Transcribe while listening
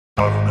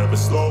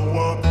never slow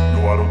up,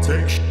 no I don't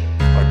take shit.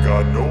 I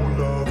got no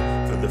love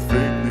for the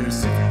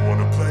fakeness. If you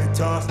wanna play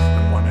tough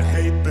and wanna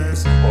hate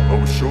this, I'll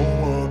always show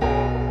up.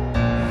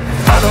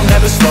 I don't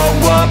ever slow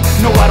up,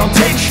 no I don't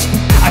take shit.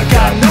 I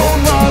got no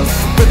love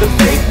for the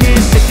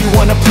fakeness. If you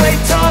wanna play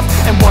tough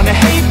and wanna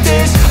hate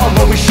this, I'll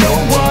always show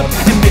up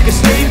and make a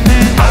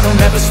statement. I don't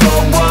ever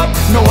slow up,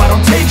 no I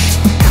don't take shit.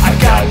 I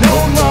got no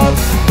love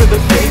for the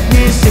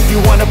fakeness. If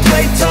you wanna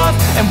play tough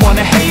and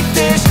wanna hate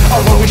this,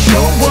 I'll always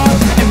show up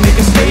and make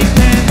a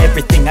statement.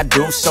 Everything I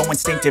do so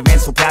instinctive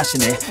and so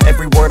passionate.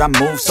 Every word I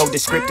move so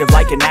descriptive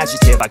like an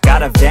adjective. I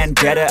got a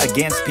vendetta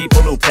against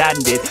people who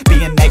patented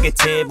being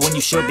negative when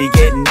you should be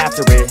getting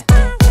after it.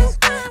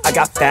 I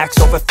got facts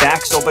over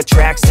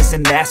tracks, this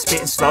and that.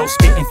 Spitting slow,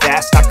 spitting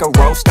fast, I could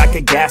roast, I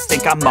could gas.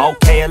 Think I'm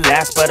okay at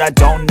last, but I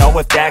don't know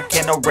if that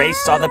can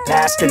erase all the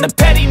past. And the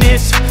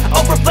pettiness, a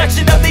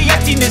reflection of the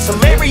emptiness.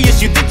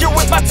 Hilarious, you think you're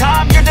with my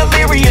time, you're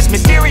delirious.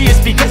 Mysterious,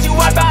 because you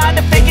hide behind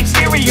a fake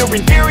exterior.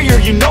 Inferior,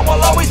 you know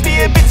I'll always be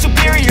a bit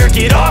superior.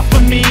 Get off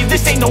of me,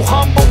 this ain't no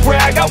humble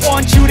brag. I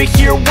want you to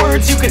hear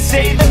words, you can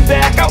say them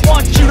back. I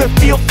want you to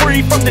feel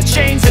free from the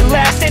chains that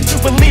last, and to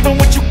believe in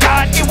what you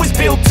got, it was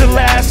built to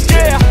last,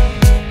 yeah.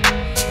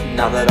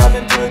 Now that I've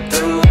been put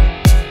through,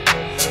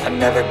 I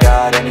never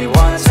got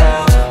anyone's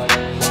help.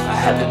 I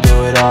had to do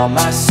it all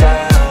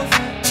myself.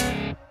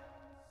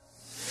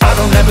 I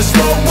don't ever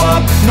slow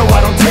up, no I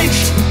don't take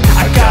shit.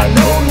 I got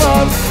no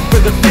love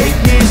for the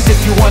fakeness. If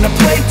you wanna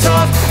play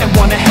tough and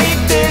wanna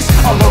hate this,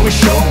 I'll always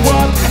show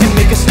up and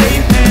make a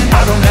statement.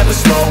 I don't ever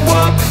slow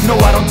up, no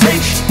I don't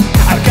take shit.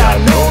 I got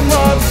no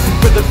love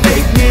for the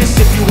fakeness.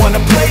 If you wanna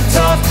play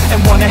tough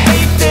and wanna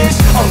hate this,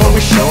 I'll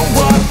always show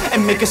up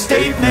and make a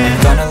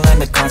statement. Gonna learn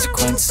the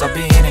consequence of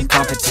being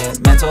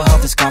incompetent. Mental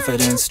health is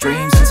confidence,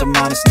 dreams and some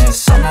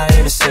modestness. I'm not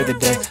here to save the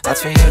day,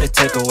 that's for you to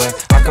take away.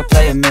 I could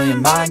play a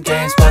million mind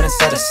games, but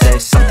instead I say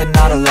something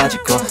not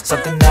illogical,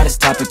 something that is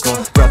topical.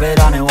 Rub it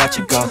on and watch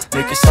it go,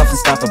 make yourself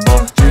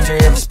unstoppable. Dreams are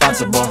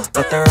irresponsible,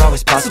 but they're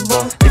always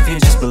possible. If you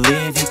just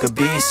believe, you could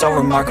be so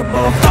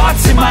remarkable.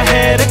 Thoughts in my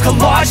head, a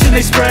collage and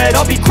they spread.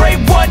 I'll be great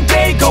one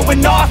day,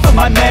 going off of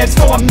my meds.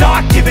 No, I'm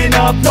not giving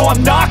up, no,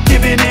 I'm not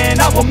giving in.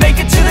 I will make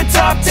it to the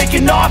top,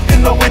 taking off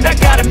in the wind. I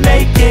gotta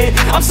make it,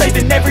 I'm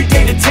saving every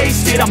day to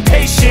taste it. I'm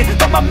patient,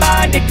 but my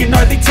mind, it can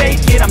hardly take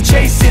it. I'm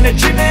chasing a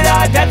dream that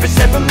I've had for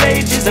several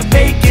ages. A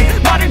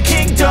vacant, modern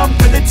kingdom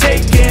for the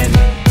taking.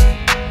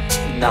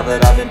 Now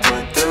that I've been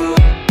put through,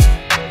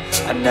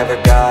 I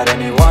never got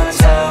anyone's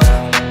help.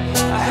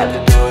 I had to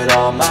do it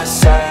all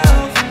myself.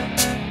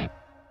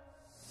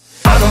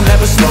 I don't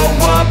ever slow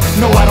up,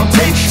 no I don't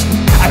take shit.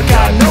 I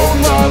got no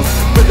love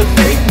for the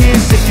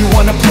fakeness. If you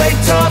wanna play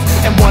tough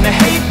and wanna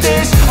hate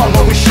this, I'll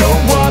always show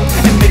up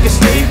and make a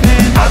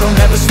statement. I don't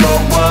ever slow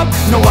up,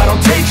 no I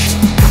don't take shit.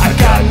 I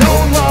got